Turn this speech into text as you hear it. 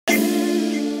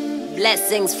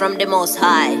Blessings from the Most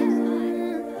High.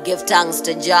 Give thanks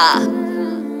to Jah.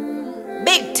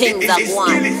 Big things I've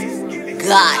won.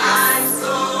 God. I'm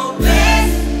so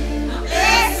blessed. I'm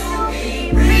blessed to be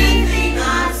breathing.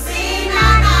 I've seen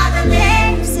another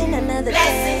day.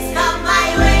 Blessings come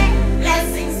my way.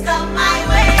 Blessings come my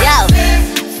way. Yo,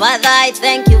 Father, I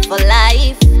thank you for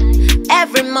life.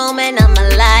 Every moment I'm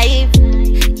alive.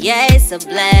 Yeah, it's a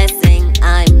blessing.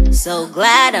 I'm so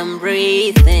glad I'm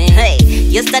breathing. Hey,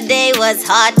 yesterday was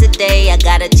hard today. I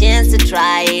got a chance to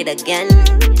try it again.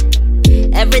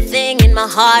 Everything in my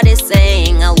heart is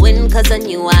saying I win cause I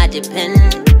knew I depend.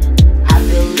 I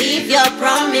believe your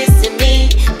promise to me,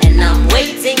 and I'm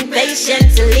waiting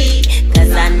patiently,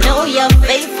 cause I know you're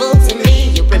faithful to me.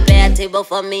 You prepare a table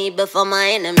for me before my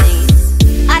enemies.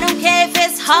 I don't care if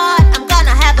it's hard, I'm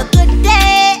gonna have a good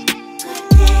day.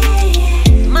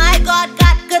 My God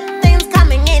got good things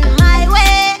coming in my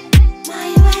way.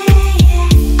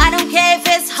 I don't care if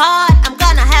it's hard, I'm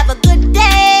gonna have a good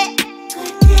day.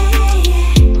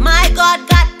 My God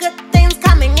got good things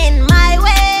coming in my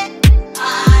way.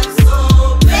 I'm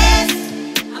so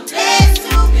blessed. I'm blessed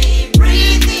to be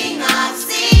breathing. I've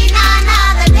seen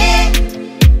another day.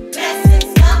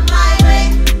 Blessings come my way.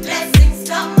 Blessings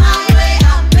come my way.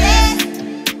 I'm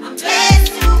blessed. I'm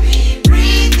blessed to be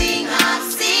breathing. I've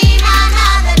seen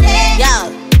another day.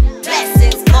 Yo,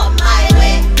 Blessings come my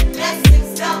way.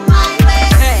 Blessings come my way.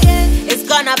 hey, it's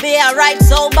gonna be alright,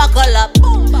 so buckle up.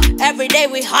 Every day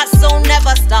we hustle,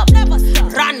 never stop.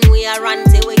 Run, we are run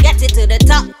till we get it to the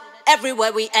top.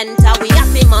 Everywhere we enter, we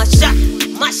happy mash up.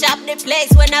 Mash up the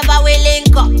place whenever we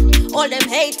link up. All them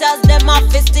haters, them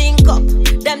off is stink up.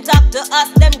 Them talk to us,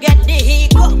 them get the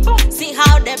hiccup. See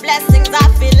how the blessings I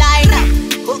feel line up.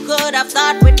 Who could have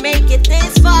thought we'd make it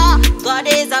this far? God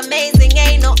is amazing,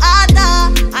 ain't no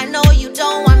other. I know you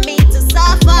don't want me to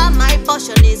suffer. My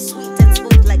portion is sweet and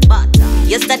smooth like butter.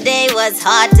 Yesterday was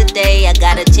hard today. I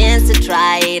got a chance to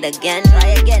try it again. Try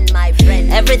again, my friend.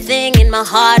 Everything in my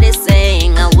heart is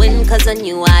saying I win cause I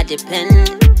knew I depend.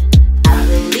 I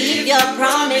believe your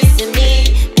promise to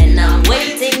me, and I'm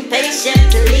waiting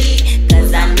patiently,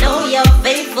 cause I know you're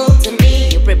faithful to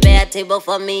me. You prepare a table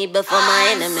for me before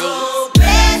my enemies.